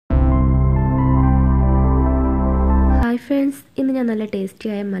Friends, ഇന്ന് ഞാൻ നല്ല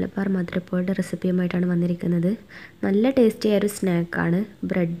ടേസ്റ്റിയായ മലബാർ മധുരപ്പോളുടെ റെസിപ്പിയുമായിട്ടാണ് വന്നിരിക്കുന്നത്. നല്ല ടേസ്റ്റിയായ ഒരു സ്നാക്കാണ്.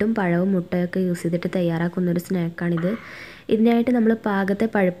 ബ്രെഡും പഴവും മുട്ടയൊക്കെ യൂസ് ചെയ്തിട്ട് തയ്യാറാക്കുന്നൊരു സ്നാക്കാണിത്. ഇതിനായിട്ട് നമ്മൾ പാകത്തെ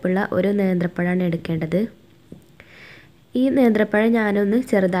പഴുപ്പുള്ള ഒരു നേന്ത്രപ്പഴമാണ് എടുക്കേണ്ടത്. ഈ നേന്ത്രപ്പഴം ഞാനൊന്ന്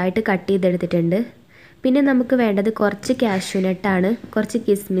ചെറുതായിട്ട് കട്ട് ചെയ്തെടുത്തിട്ടുണ്ട്. പിന്നെ നമുക്ക് വേണ്ടത് കുറച്ച് കാഷ്യൂനട്ടാണ്, കുറച്ച്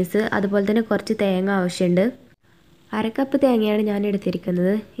കിസ്മിസ്, അതുപോലെ തന്നെ കുറച്ച് തേങ്ങ ആവശ്യമുണ്ട്. 1/2 കപ്പ് തേങ്ങയാണ് ഞാൻ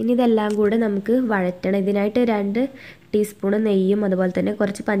എടുത്തിരിക്കുന്നത്. ഇനി ഇതെല്ലാം കൂടെ നമുക്ക് വഴറ്റണം. ഇതിനായിട്ട് 2 ടീസ്പൂൺ നെയ്യും അതുപോലെ തന്നെ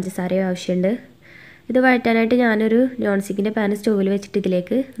കുറച്ച് പഞ്ചസാരയും ആവശ്യമുണ്ട്. ഇത് വഴറ്റാനായിട്ട് ഞാനൊരു നോൺ സ്റ്റിക്കിൻ്റെ പാൻ സ്റ്റൗവിൽ വെച്ചിട്ട്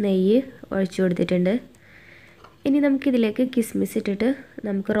ഇതിലേക്ക് നെയ്യ് ഒഴിച്ചു കൊടുത്തിട്ടുണ്ട്. ഇനി നമുക്കിതിലേക്ക് കിസ്മിസ് ഇട്ടിട്ട്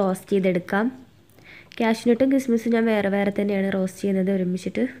നമുക്ക് റോസ്റ്റ് ചെയ്തെടുക്കാം. കാഷ്യൂനട്ടും കിസ്മിസും ഞാൻ വേറെ വേറെ തന്നെയാണ് റോസ്റ്റ് ചെയ്യുന്നത്.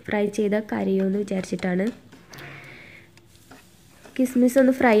 ഒരുമിച്ചിട്ട് ഫ്രൈ ചെയ്താൽ കരിയുമെന്ന് വിചാരിച്ചിട്ടാണ്. കിസ്മിസ്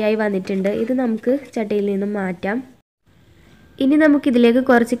ഒന്ന് ഫ്രൈ ആയി വന്നിട്ടുണ്ട്. ഇത് നമുക്ക് ചട്ടിയിൽ നിന്നും മാറ്റാം. ഇനി നമുക്കിതിലേക്ക്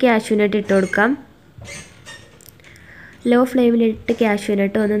കുറച്ച് കാഷ്യൂനട്ട് ഇട്ട് കൊടുക്കാം. ലോ ഫ്ലെയിമിലിട്ട്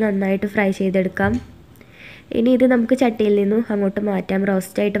കാഷ്യൂനട്ട് ഒന്ന് നന്നായിട്ട് ഫ്രൈ ചെയ്തെടുക്കാം. ഇനി ഇത് നമുക്ക് ചട്ടിയിൽ നിന്നും അങ്ങോട്ട് മാറ്റാം.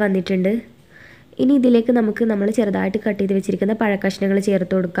 റോസ്റ്റായിട്ട് വന്നിട്ടുണ്ട്. ഇനി ഇതിലേക്ക് നമ്മൾ ചെറുതായിട്ട് കട്ട് ചെയ്ത് വെച്ചിരിക്കുന്ന പഴക്കഷ്ണങ്ങൾ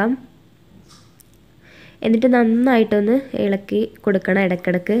ചേർത്ത് കൊടുക്കാം. എന്നിട്ട് നന്നായിട്ടൊന്ന് ഇളക്കി കൊടുക്കണം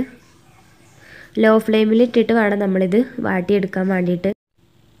ഇടയ്ക്കിടയ്ക്ക്. ലോ ഫ്ലെയിമിലിട്ടിട്ട് വേണം നമ്മളിത് വാട്ടിയെടുക്കാൻ വേണ്ടിയിട്ട്.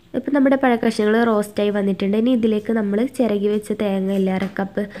 ഇപ്പം നമ്മുടെ പഴക്കഷ്ണങ്ങൾ റോസ്റ്റായി വന്നിട്ടുണ്ട്. ഇനി ഇതിലേക്ക് നമ്മൾ ചിരകി വെച്ച തേങ്ങ 1/2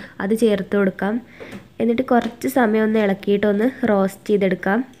 കപ്പ് അത് ചേർത്ത് കൊടുക്കാം. എന്നിട്ട് കുറച്ച് സമയം ഒന്ന് ഇളക്കിയിട്ടൊന്ന് റോസ്റ്റ്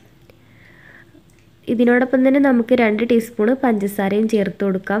ചെയ്തെടുക്കാം. ഇതിനോടൊപ്പം തന്നെ നമുക്ക് 2 ടീസ്പൂൺ പഞ്ചസാരയും ചേർത്ത്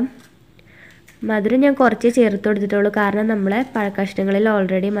കൊടുക്കാം. മധുരം ഞാൻ കുറച്ചേ ചേർത്ത് കൊടുത്തിട്ടുള്ളൂ, കാരണം നമ്മളെ പഴക്കഷ്ണങ്ങളിൽ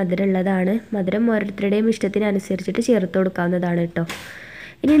ഓൾറെഡി മധുരം ഉള്ളതാണ്. മധുരം ഓരോരുത്തരുടെയും ഇഷ്ടത്തിനനുസരിച്ചിട്ട് ചേർത്ത് കൊടുക്കാവുന്നതാണ് കേട്ടോ.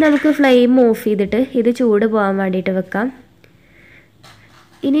 ഇനി നമുക്ക് ഫ്ലെയിം ഓഫ് ചെയ്തിട്ട് ഇത് ചൂട് പോകാൻ വേണ്ടിയിട്ട് വെക്കാം.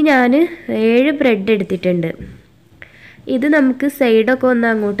 ഇനി ഞാൻ 7 ബ്രെഡ് എടുത്തിട്ടുണ്ട്. ഇത് നമുക്ക് സൈഡൊക്കെ ഒന്ന്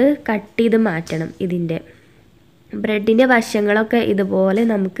അങ്ങോട്ട് കട്ട് ചെയ്ത് മാറ്റണം. ഇതിൻ്റെ ബ്രെഡിൻ്റെ വശങ്ങളൊക്കെ ഇതുപോലെ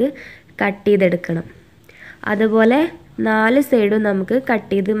നമുക്ക് കട്ട് ചെയ്തെടുക്കണം. അതുപോലെ 4 സൈഡും നമുക്ക്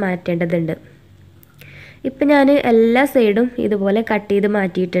കട്ട് ചെയ്ത് മാറ്റേണ്ടതുണ്ട്. ഇപ്പം ഞാൻ എല്ലാ സൈഡും ഇതുപോലെ കട്ട് ചെയ്ത്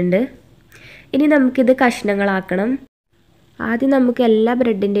മാറ്റിയിട്ടുണ്ട്. ഇനി നമുക്കിത് കഷ്ണങ്ങളാക്കണം. ആദ്യം നമുക്ക് എല്ലാ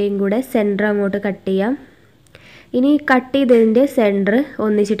ബ്രെഡിൻ്റെയും കൂടെ സെൻറ്റർ അങ്ങോട്ട് കട്ട് ചെയ്യാം. ഇനി കട്ട് ചെയ്തതിൻ്റെ സെൻറ്റർ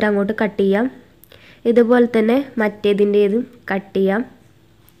ഒന്നിച്ചിട്ട് അങ്ങോട്ട് കട്ട് ചെയ്യാം. ഇതുപോലെ തന്നെ മറ്റേതിൻ്റേതും കട്ട് ചെയ്യാം.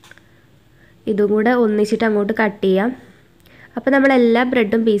 ഇതും കൂടെ ഒന്നിച്ചിട്ട് അങ്ങോട്ട് കട്ട് ചെയ്യാം. അപ്പോൾ നമ്മൾ എല്ലാ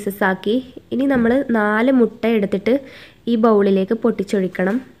ബ്രെഡും പീസസ് ആക്കി. ഇനി നമ്മൾ 4 മുട്ട എടുത്തിട്ട് ഈ ബൗളിലേക്ക്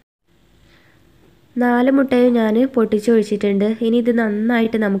പൊട്ടിച്ചൊഴിക്കണം. 4 മുട്ടയും ഞാൻ പൊട്ടിച്ചൊഴിച്ചിട്ടുണ്ട്. ഇനി ഇത്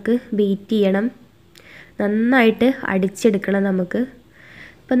നന്നായിട്ട് നമുക്ക് ബീറ്റ് ചെയ്യണം. നന്നായിട്ട് അടിച്ചെടുക്കണം നമുക്ക്.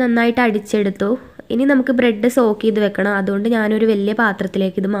 ഇപ്പോൾ നന്നായിട്ട് അടിച്ചെടുത്തു. ഇനി നമുക്ക് ബ്രെഡ് സോക്ക് ചെയ്ത് വെക്കണം. അതുകൊണ്ട് ഞാനൊരു വലിയ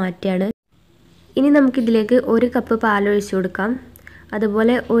പാത്രത്തിലേക്ക് ഇത് മാറ്റുകയാണ്. ഇനി നമുക്കിതിലേക്ക് 1 കപ്പ് പാലൊഴിച്ച് കൊടുക്കാം.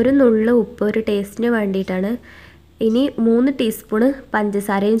 അതുപോലെ ഒരു നുള്ളു ഉപ്പ് ഒരു ടേസ്റ്റിന് വേണ്ടിയിട്ടാണ്. ഇനി 3 ടീസ്പൂൺ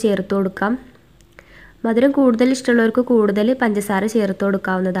പഞ്ചസാരയും ചേർത്ത് കൊടുക്കാം. മധുരം കൂടുതൽ ഇഷ്ടമുള്ളവർക്ക് കൂടുതൽ പഞ്ചസാര ചേർത്ത്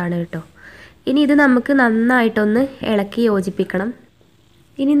കൊടുക്കാവുന്നതാണ് കേട്ടോ. ഇനി ഇത് നമുക്ക് നന്നായിട്ടൊന്ന് ഇളക്കി യോജിപ്പിക്കണം.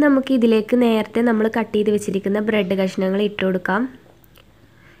 ഇനി നമുക്ക് ഇതിലേക്ക് നേരത്തെ നമ്മൾ കട്ട് ചെയ്ത് വെച്ചിരിക്കുന്ന ബ്രെഡ് കഷ്ണങ്ങൾ ഇട്ട് കൊടുക്കാം.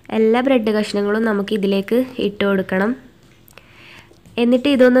 എല്ലാ ബ്രെഡ് കഷ്ണങ്ങളും നമുക്ക് ഇതിലേക്ക് ഇട്ട് കൊടുക്കണം. എന്നിട്ട്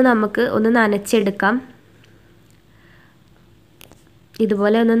ഇതൊന്ന് നമുക്ക് ഒന്ന് നനച്ചെടുക്കാം.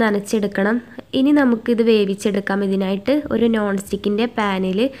 ഇതുപോലെ ഒന്ന് നനച്ചെടുക്കണം. ഇനി നമുക്കിത് വേവിച്ചെടുക്കാം. ഇതിനായിട്ട് ഒരു നോൺ സ്റ്റിക്കിൻ്റെ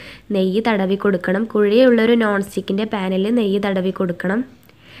പാനിൽ നെയ്യ് തടവി കൊടുക്കണം. കുഴിയുള്ളൊരു നോൺ സ്റ്റിക്കിൻ്റെ പാനിൽ നെയ്യ് തടവി കൊടുക്കണം.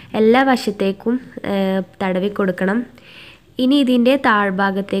 എല്ലാ വശത്തേക്കും തടവി കൊടുക്കണം. ഇനി ഇതിൻ്റെ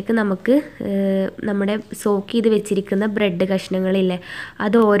താഴ്ഭാഗത്തേക്ക് നമുക്ക് നമ്മുടെ സോക്ക് ചെയ്ത് വെച്ചിരിക്കുന്ന ബ്രെഡ് കഷ്ണങ്ങളില്ലേ,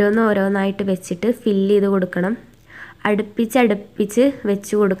 അത് ഓരോന്നായിട്ട് വെച്ചിട്ട് ഫില്ല് ചെയ്ത് കൊടുക്കണം. അടുപ്പിച്ച്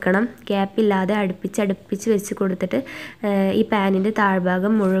വെച്ച് കൊടുക്കണം. ഗ്യാപ്പില്ലാതെ അടുപ്പിച്ച് വെച്ച് കൊടുത്തിട്ട് ഈ പാനിൻ്റെ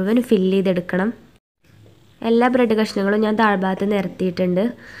താഴ്ഭാഗം മുഴുവൻ ഫില്ല് ചെയ്തെടുക്കണം. എല്ലാ ബ്രെഡ് കഷ്ണങ്ങളും ഞാൻ താഴ്ഭാഗത്ത് നിരത്തിയിട്ടുണ്ട്.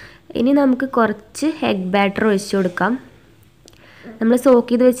 ഇനി നമുക്ക് കുറച്ച് എഗ് ബാറ്റർ ഒഴിച്ച് കൊടുക്കാം. നമ്മൾ സോക്ക്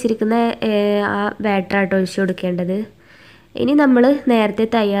ചെയ്ത് വെച്ചിരിക്കുന്ന ആ ബാറ്ററായിട്ട് ഒഴിച്ച് കൊടുക്കേണ്ടത്. ഇനി നമ്മൾ നേരത്തെ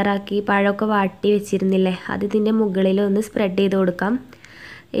തയ്യാറാക്കി പഴമൊക്കെ വാട്ടി വെച്ചിരുന്നില്ലേ, അത് ഇതിൻ്റെ മുകളിൽ ഒന്ന് സ്പ്രെഡ് ചെയ്ത് കൊടുക്കാം.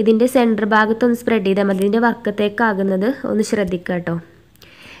 ഇതിൻ്റെ സെൻറ്റർ ഭാഗത്തൊന്ന് സ്പ്രെഡ് ചെയ്താൽ മതി. ഇതിൻ്റെ വക്കത്തേക്കാകുന്നത് ഒന്ന് ശ്രദ്ധിക്കുക കേട്ടോ.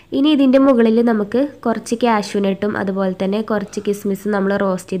 ഇനി ഇതിൻ്റെ മുകളിൽ നമുക്ക് കുറച്ച് കാഷ്യൂനട്ടും അതുപോലെ തന്നെ കുറച്ച് കിസ്മിസും നമ്മൾ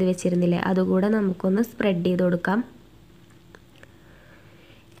റോസ്റ്റ് ചെയ്ത് വെച്ചിരുന്നില്ലേ, അതുകൂടെ നമുക്കൊന്ന് സ്പ്രെഡ് ചെയ്ത് കൊടുക്കാം.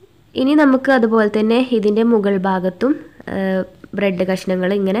 ഇനി നമുക്ക് അതുപോലെ തന്നെ ഇതിൻ്റെ മുകൾ ഭാഗത്തും ബ്രെഡ്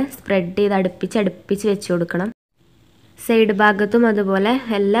കഷ്ണങ്ങൾ ഇങ്ങനെ സ്പ്രെഡ് ചെയ്ത് അടുപ്പിച്ച് വെച്ച് കൊടുക്കണം. സൈഡ് ഭാഗത്തും അതുപോലെ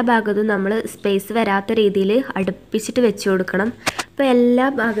എല്ലാ ഭാഗത്തും നമ്മൾ സ്പേസ് വരാത്ത രീതിയിൽ അടുപ്പിച്ചിട്ട് വെച്ച് കൊടുക്കണം. അപ്പോൾ എല്ലാ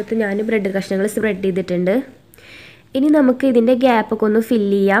ഭാഗത്തും ഞാൻ ബ്രെഡ് കഷ്ണങ്ങൾ സ്പ്രെഡ് ചെയ്തിട്ടുണ്ട്. ഇനി നമുക്ക് ഇതിൻ്റെ ഗ്യാപ്പൊക്കെ ഒന്ന്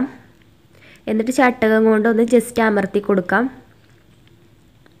ഫില്ല് ചെയ്യാം. എന്നിട്ട് ചട്ടകം കൊണ്ടൊന്ന് ജസ്റ്റ് അമർത്തി കൊടുക്കാം.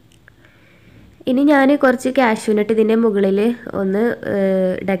 ഇനി ഞാൻ കുറച്ച് കാഷ്യൂനട്ട് ഇതിൻ്റെ മുകളിൽ ഒന്ന്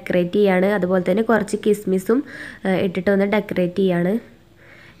ഡെക്കറേറ്റ് ചെയ്യാണ്. അതുപോലെ തന്നെ കുറച്ച് കിസ്മിസും ഇട്ടിട്ട് ഒന്ന് ഡെക്കറേറ്റ് ചെയ്യാണ്.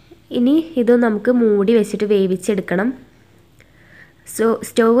 ഇനി ഇത് നമുക്ക് മൂടി വെച്ചിട്ട് വേവിച്ചെടുക്കണം.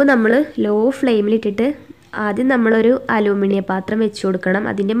 സ്റ്റൗവ് നമ്മൾ ലോ ഫ്ലെയിമിലിട്ടിട്ട് ആദ്യം നമ്മളൊരു അലൂമിനിയം പാത്രം വെച്ച് കൊടുക്കണം.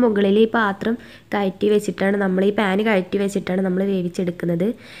 അതിൻ്റെ മുകളിൽ ഈ പാത്രം കയറ്റി വെച്ചിട്ടാണ് നമ്മൾ ഈ പാന് കയറ്റി വെച്ചിട്ടാണ് നമ്മൾ വേവിച്ചെടുക്കുന്നത്.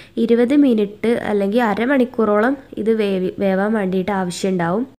 20 മിനിറ്റ് അല്ലെങ്കിൽ അരമണിക്കൂറോളം ഇത് വേവാൻ വേണ്ടിയിട്ട്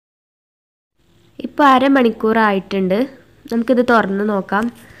ആവശ്യമുണ്ടാവും. ഇപ്പോൾ അരമണിക്കൂറായിട്ടുണ്ട്. നമുക്കിത് തുറന്ന് നോക്കാം.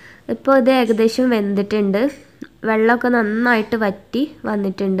 ഇപ്പോൾ ഇത് ഏകദേശം വെന്തിട്ടുണ്ട്. വെള്ളമൊക്കെ നന്നായിട്ട് വറ്റി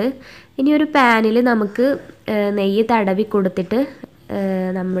വന്നിട്ടുണ്ട്. ഇനി ഒരു പാനിൽ നമുക്ക് നെയ്യ് തടവി കൊടുത്തിട്ട്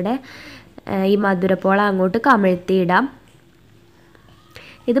നമ്മുടെ ഈ മധുരപ്പോള അങ്ങോട്ട് കമഴ്ത്തിയിടാം.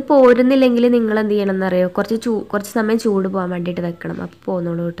 ഇത് പോരുന്നില്ലെങ്കിൽ നിങ്ങൾ എന്ത് ചെയ്യണം എന്നറിയോ, കുറച്ച് സമയം ചൂട് പോകാൻ വേണ്ടിയിട്ട് വെക്കണം. അപ്പോൾ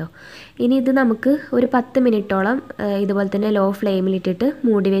പോന്നോളൂ കേട്ടോ. ഇനി ഇത് നമുക്ക് ഒരു 10 മിനിറ്റോളം ഇതുപോലെ തന്നെ ലോ ഫ്ലെയിമിലിട്ടിട്ട്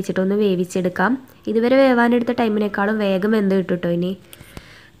മൂടി വെച്ചിട്ടൊന്ന് വേവിച്ചെടുക്കാം. ഇതുവരെ വേവാനെടുത്ത ടൈമിനേക്കാളും വേഗം വെന്ത് കിട്ടും കേട്ടോ.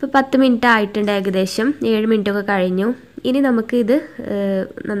 ഇപ്പോൾ 10 മിനിറ്റ് ആയിട്ടുണ്ട്, ഏകദേശം 7 മിനിറ്റൊക്കെ കഴിഞ്ഞു. ഇനി നമുക്കിത്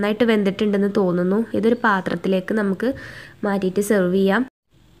നന്നായിട്ട് വെന്തിട്ടുണ്ടെന്ന് തോന്നുന്നു. ഇതൊരു പാത്രത്തിലേക്ക് നമുക്ക് മാറ്റിയിട്ട് സെർവ് ചെയ്യാം.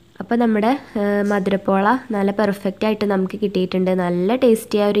 അപ്പോൾ നമ്മുടെ മധുരപ്പോള നല്ല പെർഫെക്റ്റ് ആയിട്ട് നമുക്ക് കിട്ടിയിട്ടുണ്ട്. നല്ല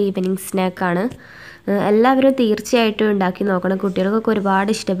ടേസ്റ്റിയായ ഒരു ഈവനിങ് സ്നാക്കാണ്. എല്ലാവരും തീർച്ചയായിട്ടും ഉണ്ടാക്കി നോക്കണം. കുട്ടികൾക്കൊക്കെ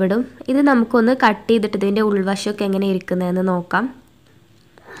ഒരുപാട് ഇഷ്ടപ്പെടും. ഇത് നമുക്കൊന്ന് കട്ട് ചെയ്തിട്ട് ഇതിൻ്റെ ഉൾവശമൊക്കെ എങ്ങനെ ഇരിക്കുന്നതെന്ന് നോക്കാം.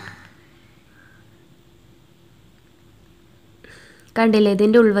 കണ്ടില്ലേ,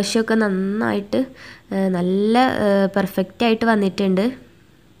 ഇതിൻ്റെ ഉൾവശമൊക്കെ നന്നായിട്ട് നല്ല പെർഫെക്റ്റ് വന്നിട്ടുണ്ട്.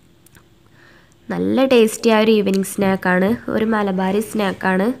 നല്ല ടേസ്റ്റിയായ ഒരു ഈവനിങ് സ്നാക്കാണ്, ഒരു മലബാറി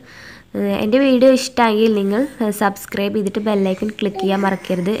സ്നാക്കാണ്. എൻ്റെ വീഡിയോ ഇഷ്ടമെങ്കിൽ നിങ്ങൾ സബ്സ്ക്രൈബ് ചെയ്തിട്ട് ബെല്ലൈക്കൺ ക്ലിക്ക് ചെയ്യാൻ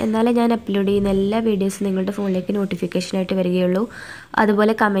മറക്കരുത്. എന്നാലേ ഞാൻ അപ്ലോഡ് ചെയ്യുന്ന എല്ലാ വീഡിയോസും നിങ്ങളുടെ ഫോണിലേക്ക് നോട്ടിഫിക്കേഷനായിട്ട് വരികയുള്ളൂ.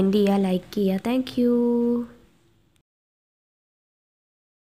 അതുപോലെ കമൻറ്റ് ചെയ്യുക, ലൈക്ക് ചെയ്യുക. താങ്ക്